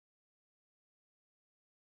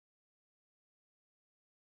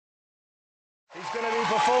He's going to be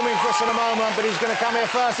performing for us in a moment, but he's going to come here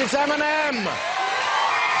first. It's Eminem!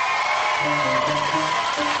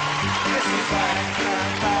 Yes, he's back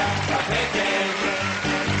again.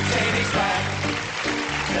 Saying he's back.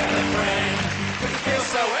 Tell a friend, 'cause it feels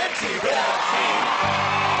so empty without him.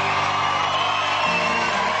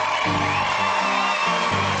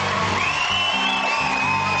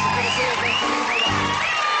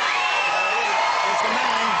 It's the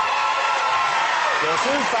man. Guess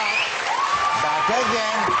who's back? Back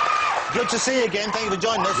again. Good to see you again. Thank you for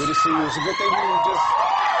joining us. Good to see you. It's a good thing you just...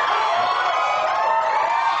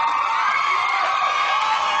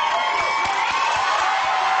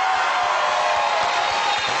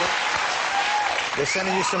 They're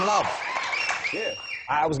sending you some love. Yeah.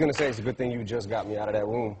 I was going to say it's a good thing you just got me out of that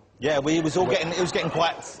room. Yeah, it was getting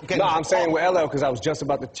quite... No, I'm saying with LL because I was just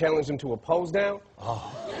about to challenge him to a pose down.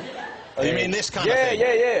 Oh, you mean this kind of thing?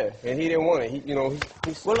 Yeah. And he didn't want it.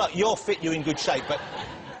 He's... Well, look, you're fit, you're in good shape, but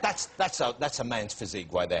that's a man's physique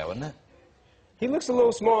right there, isn't it? He looks a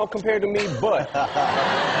little small compared to me, but...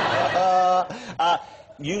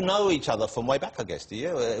 You know each other from way back, I guess, do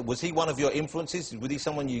you? Was he one of your influences? Was he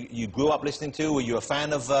someone you grew up listening to? Were you a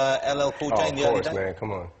fan of LL Cool J in the early days? Of course, man,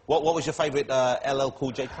 come on. What was your favourite LL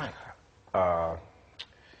Cool J track?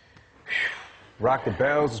 Rock the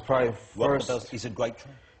Bells is probably first. Rock the Bells is a great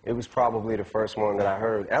track. It was probably the first one that I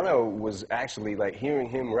heard. LL was actually, like, hearing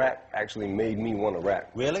him rap actually made me want to rap.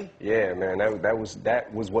 Really? Yeah, man, that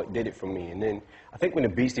was what did it for me. And then, I think when the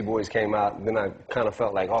Beastie Boys came out, then I kind of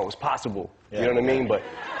felt like, oh, it was possible. Yeah, you know what I mean? But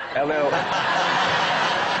LL,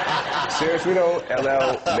 seriously though,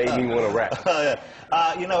 LL made me want to rap.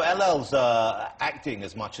 You know, LL's acting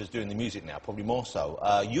as much as doing the music now, probably more so.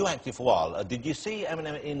 You acted for a while. Did you see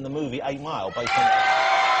Eminem in the movie 8 Mile based on...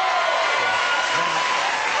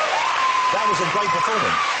 That was a great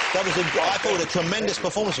performance. I thought, a tremendous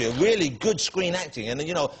performance here. Really good screen acting. And,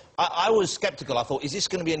 you know, I was sceptical. I thought, is this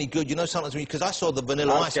going to be any good? You know, sometimes because I saw the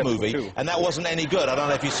Vanilla Ice movie, too. and that wasn't any good. I don't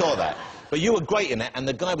know if you saw that. But you were great in that. And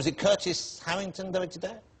the guy, was it Curtis Harrington directed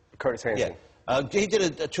that? Curtis Harrington. Yeah. He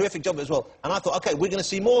did a terrific job as well. And I thought, OK, we're going to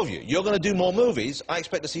see more of you. You're going to do more movies. I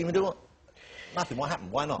expect to see him do what? Nothing. What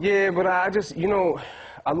happened? Why not? Yeah, but I just, you know,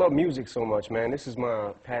 I love music so much, man. This is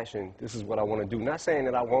my passion. This is what I want to do. Not saying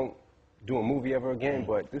that I won't do a movie ever again,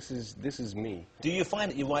 but this is me. Do you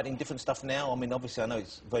find that you're writing different stuff now? I mean, obviously, I know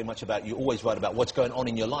it's very much about, you always write about what's going on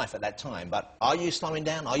in your life at that time, but are you slowing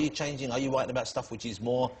down? Are you changing? Are you writing about stuff which is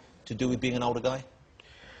more to do with being an older guy?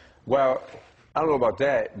 Well, I don't know about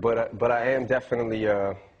that, but I am definitely,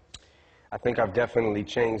 I think I've definitely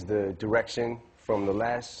changed the direction from the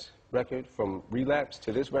last record, from Relapse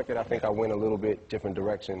to this record. I think I went a little bit different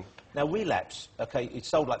direction. Now, Relapse, okay, it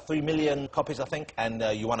sold like 3 million copies, I think, and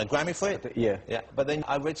you won a Grammy for it? Yeah. Yeah, but then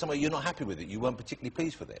I read somewhere you're not happy with it. You weren't particularly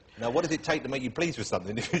pleased with it. Now, what does it take to make you pleased with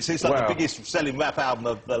something? It's like the biggest selling rap album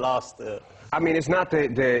of the last... I mean, it's not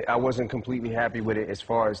that I wasn't completely happy with it as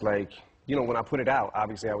far as, like, you know, when I put it out,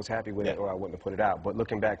 obviously I was happy with it or I wouldn't have put it out. But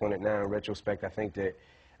looking back on it now in retrospect, I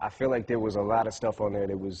feel like there was a lot of stuff on there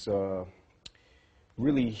that was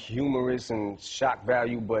really humorous and shock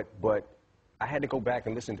value, but I had to go back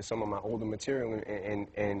and listen to some of my older material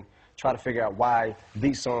and try to figure out why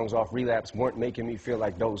these songs off Relapse weren't making me feel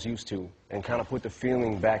like those used to, and kind of put the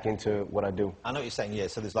feeling back into what I do. I know what you're saying, yeah,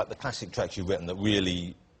 so there's like the classic tracks you've written that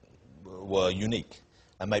really were unique,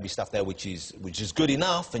 and maybe stuff there which is good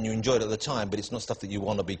enough and you enjoyed it at the time, but it's not stuff that you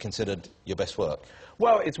want to be considered your best work.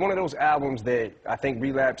 Well, it's one of those albums that I think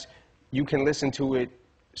Relapse, you can listen to it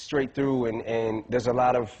straight through, and there's a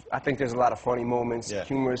lot of, I think there's a lot of funny moments,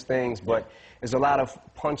 humorous things, but there's a lot of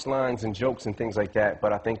punchlines and jokes and things like that.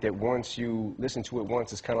 But I think that once you listen to it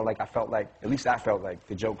once, it's kind of like at least I felt like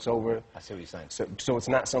the joke's over. I see what you're saying. So it's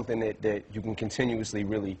not something that you can continuously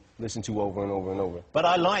really listen to over and over and over. But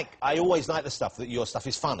I always like the stuff that your stuff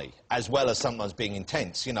is funny, as well as sometimes being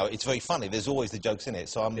intense. You know, it's very funny. There's always the jokes in it.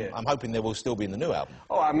 So I'm hoping there will still be in the new album.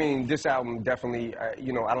 Oh, I mean, this album definitely,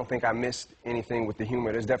 you know, I don't think I missed anything with the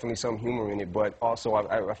humor. There's definitely some humor in it, but also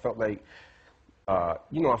I felt like,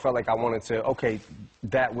 you know, I felt like I wanted to, okay,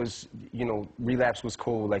 that was, you know, Relapse was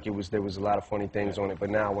cool, like there was a lot of funny things on it, but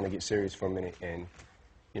now I want to get serious for a minute and,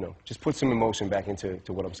 you know, just put some emotion back into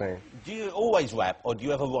what I'm saying. Do you always rap, or do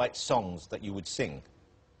you ever write songs that you would sing?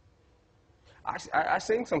 I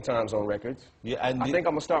sing sometimes on records. Yeah, and I think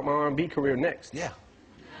I'm gonna start my R&B career next. Yeah.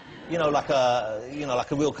 You know, like a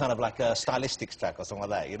real kind of like a stylistics track or something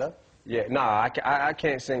like that, you know? Yeah, nah, I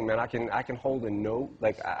can't sing, man. I can hold a note,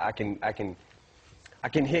 like I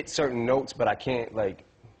can hit certain notes, but I can't like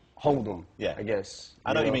hold them. Yeah. I guess.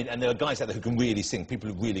 I know what you mean, and there are guys out there who can really sing. People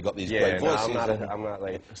who've really got these great No, voices. I'm not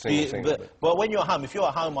like a singer. But when you're home, if you're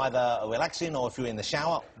at home either relaxing or if you're in the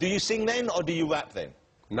shower, do you sing then or do you rap then?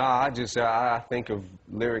 Nah, I think of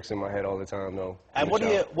lyrics in my head all the time, though. And what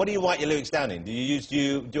do you write your lyrics down in? Do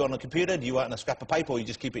you do it on a computer? Do you write on a scrap of paper, or you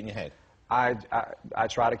just keep it in your head? I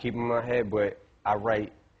try to keep them in my head, but I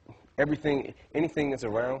write anything that's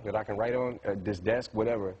around that I can write on, this desk,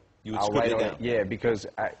 whatever. You would I'll scribble write it on down? Yeah, because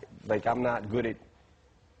I'm not good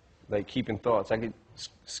at keeping thoughts. I get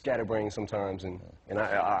scatterbrained sometimes, and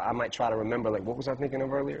I might try to remember what was I thinking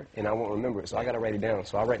of earlier, and I won't remember it. So I got to write it down.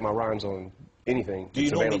 So I write my rhymes on anything.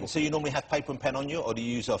 So you normally have paper and pen on you, or do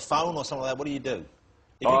you use a phone or something like that? What do you do?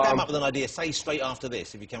 If you came up with an idea, say straight after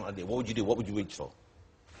this, if you came up with an idea, what would you do? What would you reach for?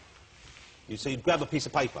 So you'd grab a piece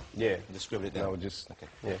of paper? Yeah. And just scribble it down? No, just, okay.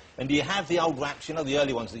 Yeah. And do you have the old raps, you know, the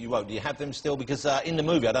early ones that you wrote, do you have them still? Because in the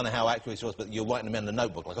movie, I don't know how accurate it was, but you're writing them in a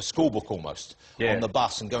notebook, like a school book almost, on the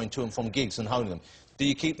bus and going to and from gigs and honing them. Do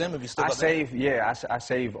you keep them? Have you still got them? I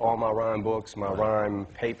save all my rhyme books, my rhyme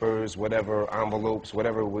papers, whatever, envelopes,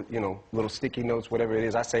 whatever, you know, little sticky notes, whatever it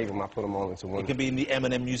is. I save them, I put them all into one. It can be in the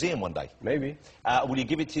Eminem Museum one day. Maybe. Will you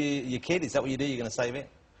give it to your kid? Is that what you do? You're going to save it?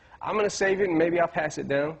 I'm going to save it, and maybe I'll pass it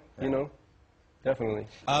down, you know. Definitely.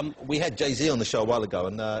 We had Jay-Z on the show a while ago,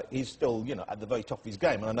 and he's still, you know, at the very top of his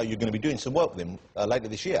game, and I know you're going to be doing some work with him later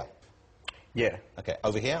this year. Yeah. Okay,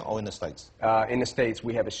 over here or in the States? In the States,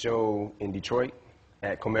 we have a show in Detroit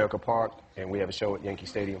at Comerica Park, and we have a show at Yankee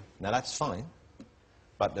Stadium. Now, that's fine,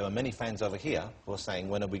 but there are many fans over here who are saying,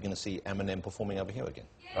 when are we going to see Eminem performing over here again?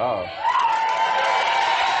 Oh.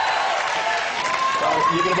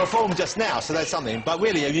 Well, you're going to perform just now, so that's something. But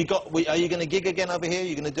really, are you going to gig again over here?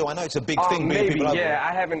 You're going to do? I know it's a big thing. Maybe. People Yeah,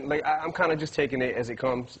 I haven't. I'm kind of just taking it as it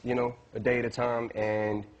comes. You know, a day at a time,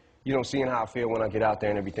 and you know, seeing how I feel when I get out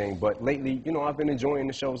there and everything. But lately, you know, I've been enjoying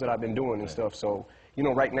the shows that I've been doing and stuff. So, you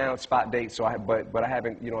know, right now it's spot dates. So, but I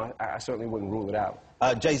haven't. You know, I certainly wouldn't rule it out.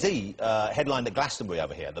 Jay-Z headlined at Glastonbury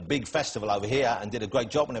over here, the big festival over here, and did a great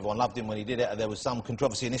job, and everyone loved him when he did it. And there was some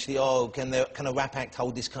controversy initially. Oh, can a rap act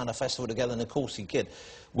hold this kind of festival together? And of course he could.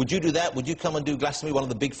 Would you do that? Would you come and do Glastonbury, one of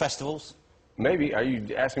the big festivals? Maybe. Are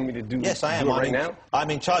you asking me to do? Yes, I am. Do it right now? I'm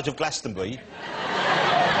in charge of Glastonbury.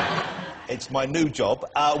 It's my new job.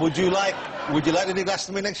 Would you like to do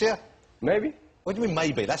Glastonbury next year? Maybe. What do you mean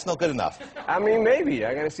maybe? That's not good enough. I mean, maybe.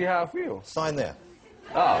 I got to see how I feel. Sign there.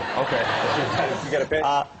 Oh, okay. You got a pen?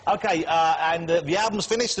 Okay, and the album's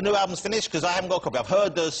finished, the new album's finished, because I haven't got a copy. I've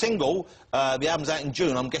heard the single, the album's out in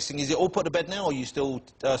June. I'm guessing, is it all put to bed now, or are you still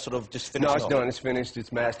sort of just finishing No, it's off? done. It's finished.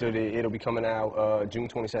 It's mastered. It'll be coming out June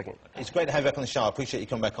 22nd. It's great to have you back on the show. I appreciate you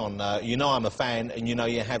coming back on. You know I'm a fan, and you know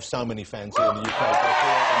you have so many fans here in the UK, both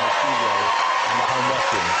here in the studio and at home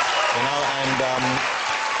watching, you know, and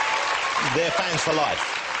they're fans for life,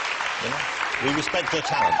 you know. We respect your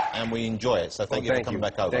talent and we enjoy it, so thank you for coming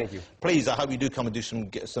back over. Thank you. Please, I hope you do come and do some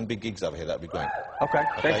big gigs over here. That'd be great. Okay,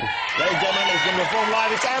 thank you. Ladies and gentlemen, it's going to perform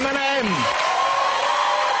live. It's Eminem.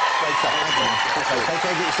 Great stuff. Thank you. Okay, take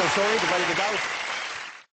care. Get yourself sorted. Ready to go.